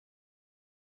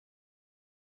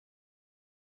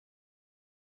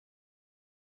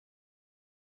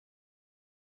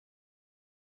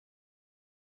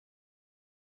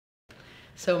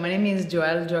So my name is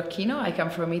Joel Gioacchino. I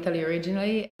come from Italy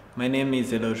originally. My name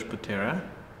is Eloge Butera.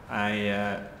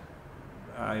 I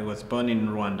was born in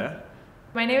Rwanda.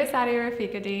 My name is Sadia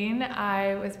Rafiquddin.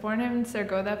 I was born in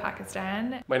Sargodha,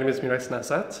 Pakistan. My name is Mirais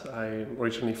Nazat. I'm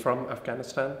originally from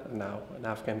Afghanistan and now an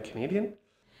Afghan Canadian.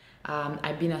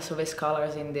 I've been a Sauvé scholar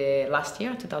in the last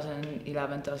year,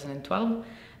 2011-2012.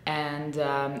 And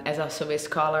as a Sauvé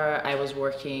scholar, I was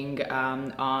working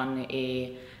on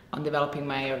developing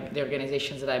the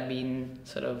organizations that I've been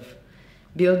sort of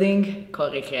building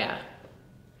called Recrear.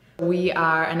 We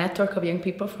are a network of young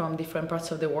people from different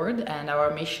parts of the world, and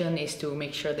our mission is to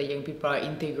make sure that young people are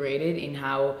integrated in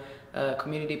how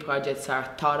community projects are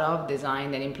thought of,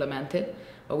 designed, and implemented.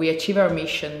 We achieve our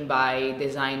mission by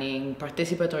designing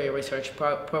participatory research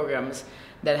programs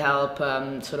that help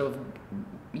sort of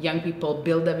young people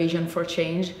build a vision for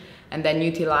change and then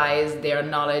utilize their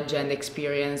knowledge and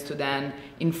experience to then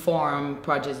inform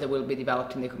projects that will be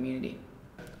developed in the community.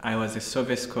 I was a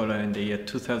Sauvé scholar in the year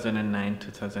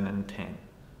 2009-2010.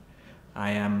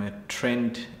 I am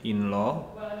trained in law.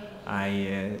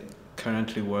 I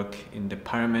currently work in the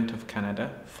Parliament of Canada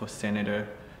for Senator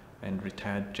and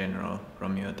retired General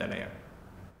Romeo Dallaire.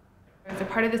 I was a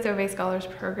part of the Sauvé Scholars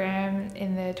Program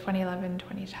in the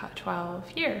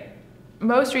 2011-2012 year.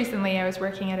 Most recently, I was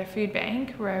working at a food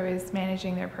bank where I was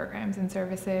managing their programs and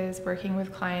services, working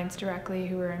with clients directly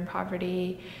who were in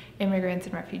poverty, immigrants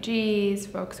and refugees,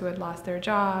 folks who had lost their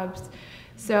jobs.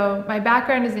 So my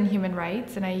background is in human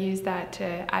rights, and I use that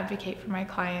to advocate for my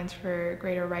clients for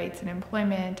greater rights in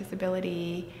employment,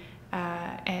 disability,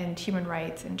 and human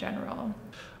rights in general.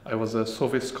 I was a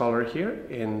Sauvé scholar here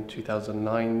in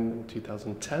 2009 and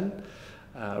 2010.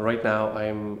 Right now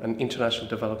I'm an international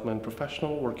development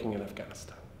professional working in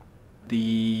Afghanistan.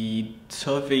 The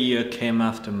Sauvé year came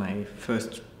after my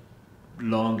first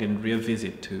long and real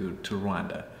visit to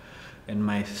Rwanda. And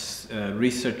my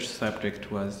research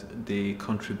subject was the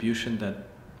contribution that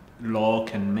law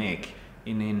can make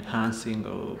in enhancing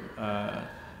or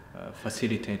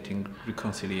facilitating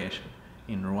reconciliation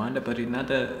in Rwanda, but in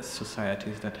other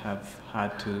societies that have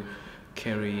had to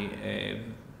carry a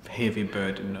heavy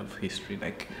burden of history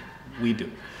like we do.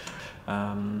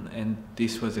 And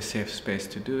this was a safe space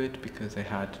to do it because I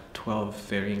had 12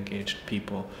 very engaged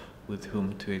people with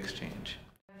whom to exchange.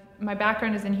 My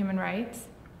background is in human rights,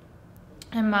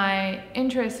 and my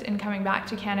interest in coming back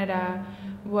to Canada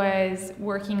was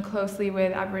working closely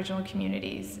with Aboriginal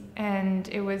communities, and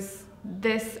it was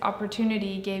this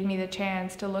opportunity gave me the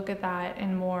chance to look at that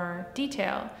in more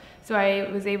detail. So I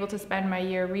was able to spend my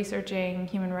year researching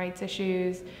human rights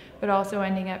issues, but also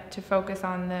ending up to focus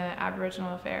on the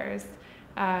Aboriginal affairs,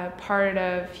 part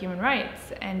of human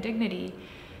rights and dignity.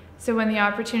 So when the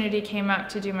opportunity came up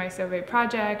to do my Sauvé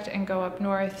project and go up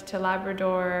north to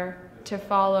Labrador to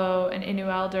follow an Innu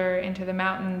elder into the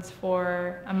mountains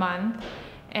for a month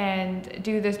and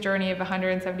do this journey of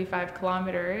 175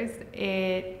 kilometers,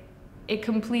 it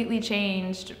completely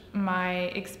changed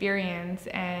my experience,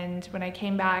 and when I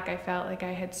came back I felt like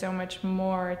I had so much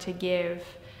more to give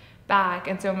back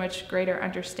and so much greater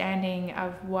understanding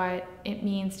of what it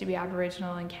means to be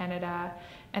Aboriginal in Canada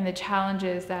and the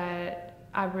challenges that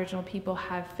Aboriginal people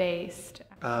have faced.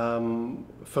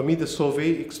 For me, the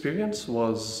Sauvé experience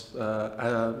was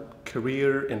a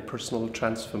career in personal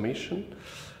transformation.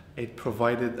 It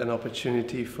provided an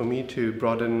opportunity for me to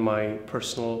broaden my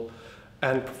personal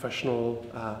and professional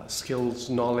skills,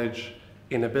 knowledge,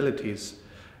 and abilities.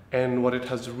 And what it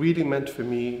has really meant for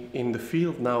me in the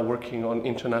field now, working on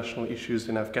international issues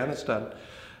in Afghanistan,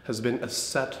 has been a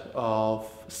set of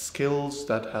skills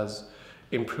that has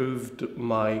improved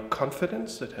my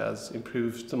confidence, it has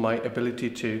improved my ability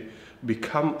to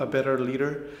become a better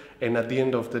leader, and at the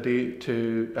end of the day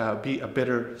to be a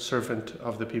better servant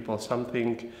of the people,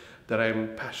 something that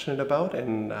I'm passionate about.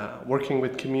 And working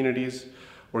with communities,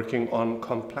 working on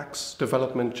complex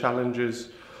development challenges,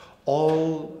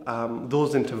 all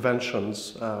those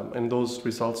interventions and those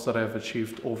results that I've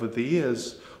achieved over the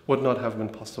years would not have been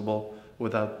possible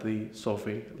without the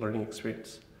Sauvé learning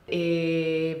experience.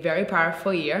 A very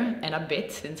powerful year and a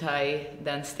bit, since I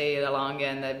then stayed along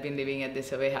and I've been living at the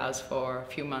Sauvé house for a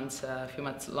few months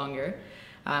longer.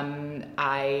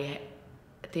 I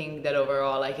think that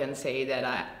overall I can say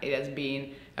that it has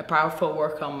been a powerful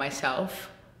work on myself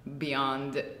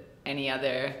beyond any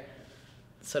other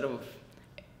sort of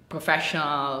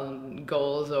professional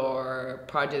goals or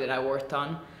project that I worked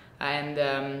on,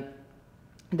 and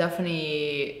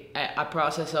definitely a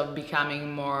process of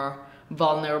becoming more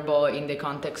vulnerable in the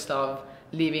context of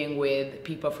living with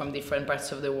people from different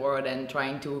parts of the world and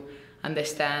trying to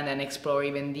understand and explore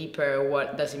even deeper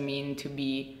what does it mean to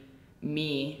be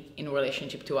me in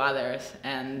relationship to others,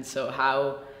 and so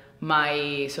how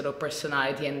my sort of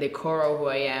personality and the core of who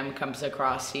I am comes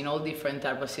across in all different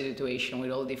type of situation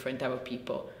with all different type of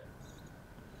people.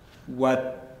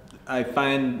 What I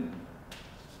find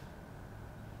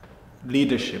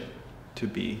leadership to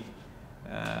be,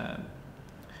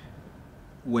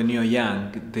 when you're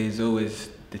young, there's always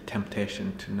the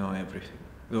temptation to know everything,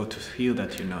 or to feel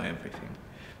that you know everything,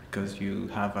 because you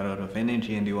have a lot of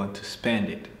energy and you want to spend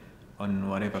it on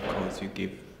whatever cause you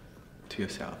give to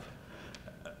yourself.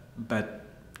 But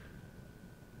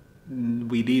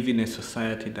we live in a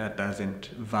society that doesn't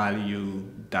value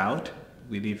doubt.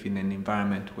 We live in an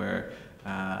environment where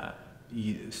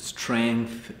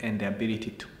strength and the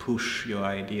ability to push your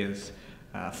ideas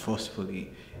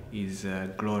forcefully is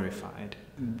glorified.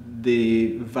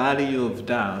 The value of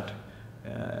doubt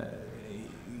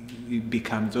it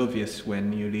becomes obvious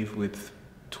when you live with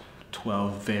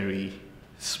 12 very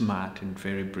smart and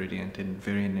very brilliant and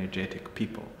very energetic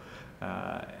people,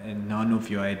 and none of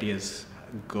your ideas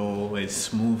go as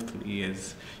smoothly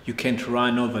as you can't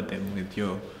run over them with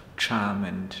your charm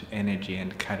and energy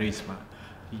and charisma.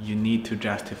 You need to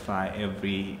justify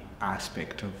every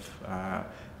aspect of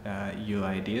your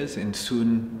ideas, and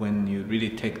soon when you really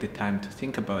take the time to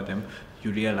think about them,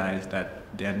 you realize that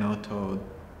they're not all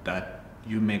that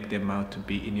you make them out to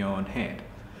be in your own head.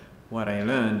 What I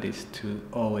learned is to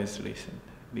always listen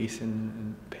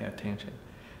and pay attention,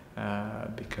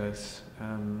 because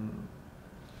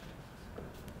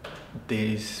there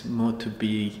is more to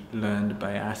be learned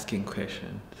by asking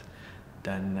questions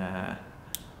than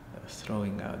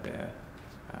throwing out their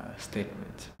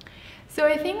statements. So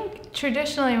I think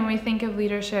traditionally when we think of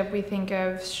leadership, we think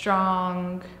of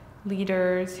strong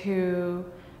leaders who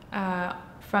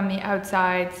from the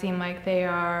outside seem like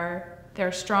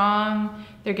they're strong,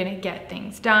 they're going to get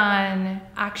things done,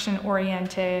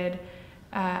 action-oriented.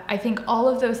 I think all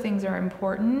of those things are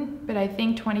important, but I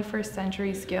think 21st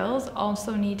century skills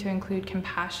also need to include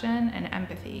compassion and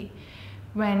empathy.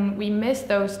 When we miss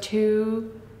those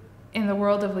two in the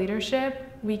world of leadership,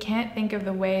 we can't think of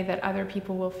the way that other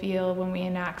people will feel when we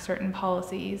enact certain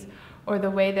policies, or the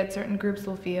way that certain groups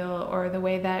will feel, or the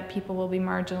way that people will be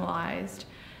marginalized.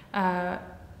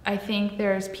 I think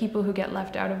there's people who get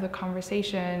left out of the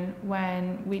conversation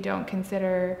when we don't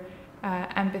consider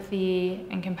empathy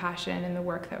and compassion in the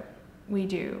work that we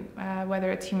do,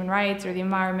 whether it's human rights or the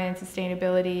environment,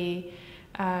 sustainability,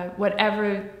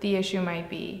 whatever the issue might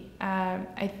be.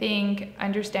 I think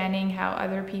understanding how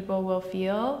other people will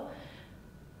feel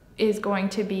is going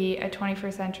to be a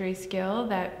 21st century skill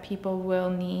that people will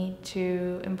need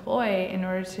to employ in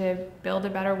order to build a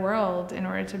better world, in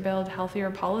order to build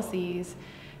healthier policies,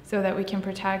 so that we can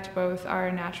protect both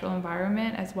our natural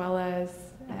environment as well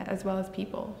as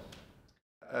people.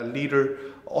 A leader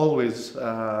always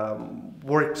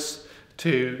works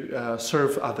to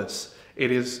serve others.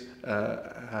 It is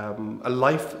a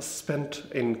life spent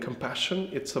in compassion.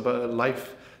 It's a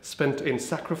life spent in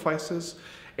sacrifices,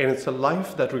 and it's a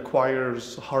life that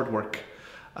requires hard work.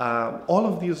 All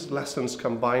of these lessons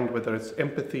combined, whether it's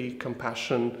empathy,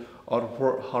 compassion,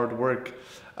 or hard work,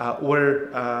 were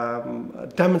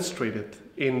demonstrated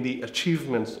in the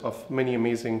achievements of many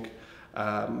amazing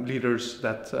leaders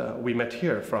that we met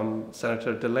here, from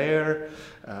Senator Dallaire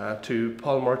to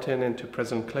Paul Martin and to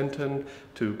President Clinton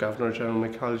to Governor General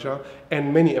Mikhail Jeanne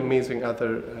and many amazing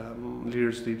other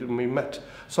leaders that we met.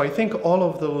 So I think all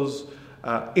of those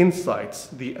insights,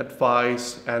 the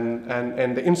advice and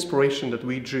the inspiration that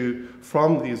we drew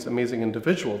from these amazing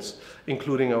individuals,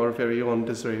 including our very own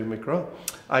Desiree McGraw,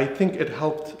 I think it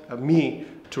helped me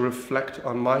to reflect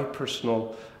on my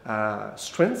personal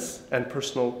strengths and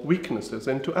personal weaknesses,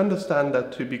 and to understand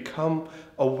that to become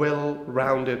a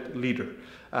well-rounded leader,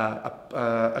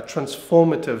 a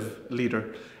transformative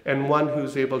leader, and one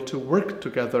who's able to work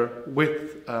together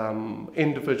with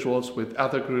individuals, with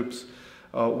other groups,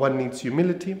 one needs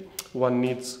humility, one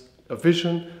needs a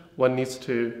vision, one needs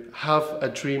to have a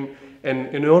dream, and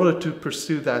in order to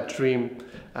pursue that dream,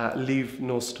 leave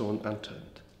no stone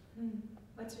unturned.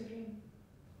 What's your dream?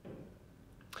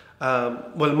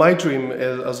 Well, my dream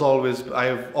is, as always, I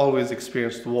have always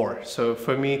experienced war. So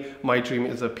for me, my dream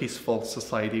is a peaceful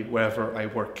society wherever I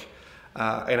work.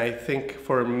 And I think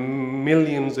for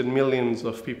millions and millions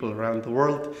of people around the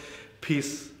world,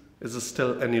 peace is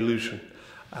still an illusion.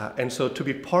 And so to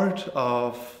be part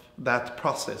of that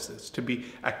process is to be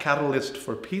a catalyst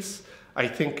for peace. I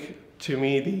think, to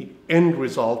me, the end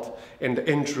result and the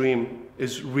end dream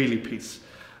is really peace.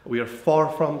 We are far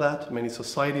from that. Many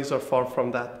societies are far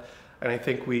from that. And I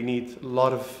think we need a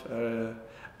lot of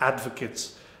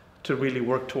advocates to really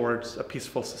work towards a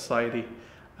peaceful society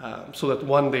so that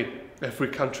one day every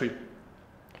country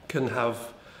can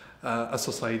have a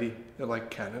society like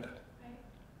Canada.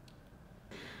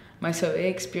 My Sauvé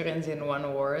experience in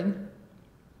one word,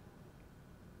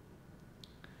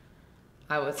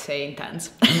 I would say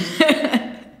intense.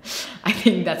 I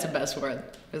think that's the best word.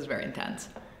 It was very intense.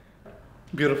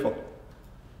 Beautiful.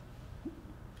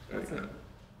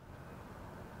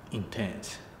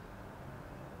 Intense.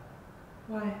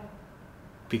 Why?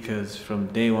 Because from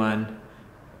day one,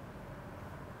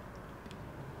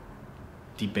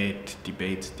 debates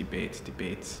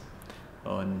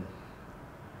on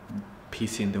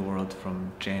peace in the world,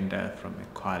 from gender, from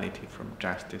equality, from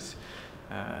justice.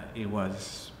 It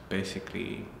was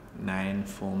basically 9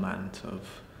 full months of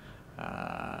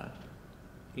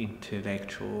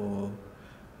intellectual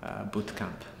boot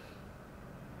camp.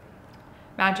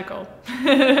 Magical.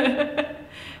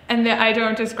 And I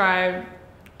don't describe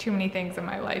too many things in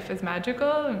my life as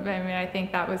magical. I mean, I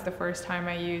think that was the first time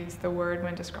I used the word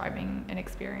when describing an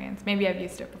experience. Maybe I've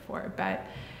used it before, but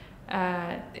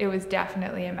it was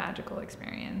definitely a magical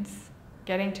experience.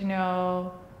 Getting to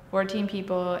know 14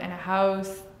 people in a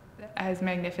house as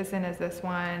magnificent as this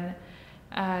one,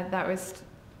 that was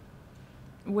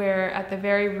where at the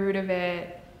very root of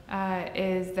it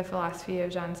is the philosophy of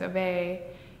Jeanne Sauvé.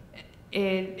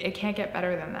 It can't get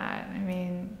better than that. I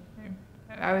mean,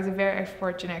 I was a very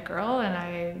fortunate girl, and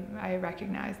I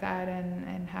recognize that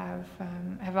and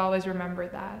have always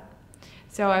remembered that.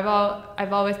 So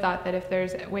I've always thought that if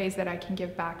there's ways that I can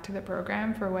give back to the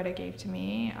program for what it gave to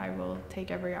me, I will take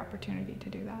every opportunity to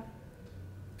do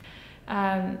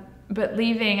that. But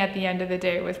leaving at the end of the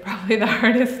day was probably the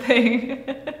hardest thing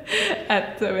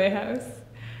at Sauvé House.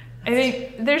 I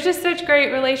think there's just such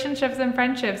great relationships and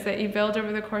friendships that you build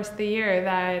over the course of the year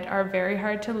that are very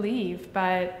hard to leave.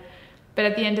 But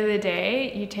at the end of the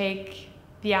day, you take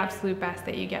the absolute best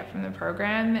that you get from the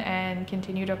program and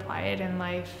continue to apply it in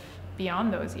life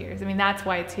beyond those years. I mean, that's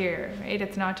why it's here, right?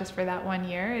 It's not just for that one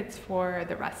year, it's for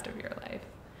the rest of your life.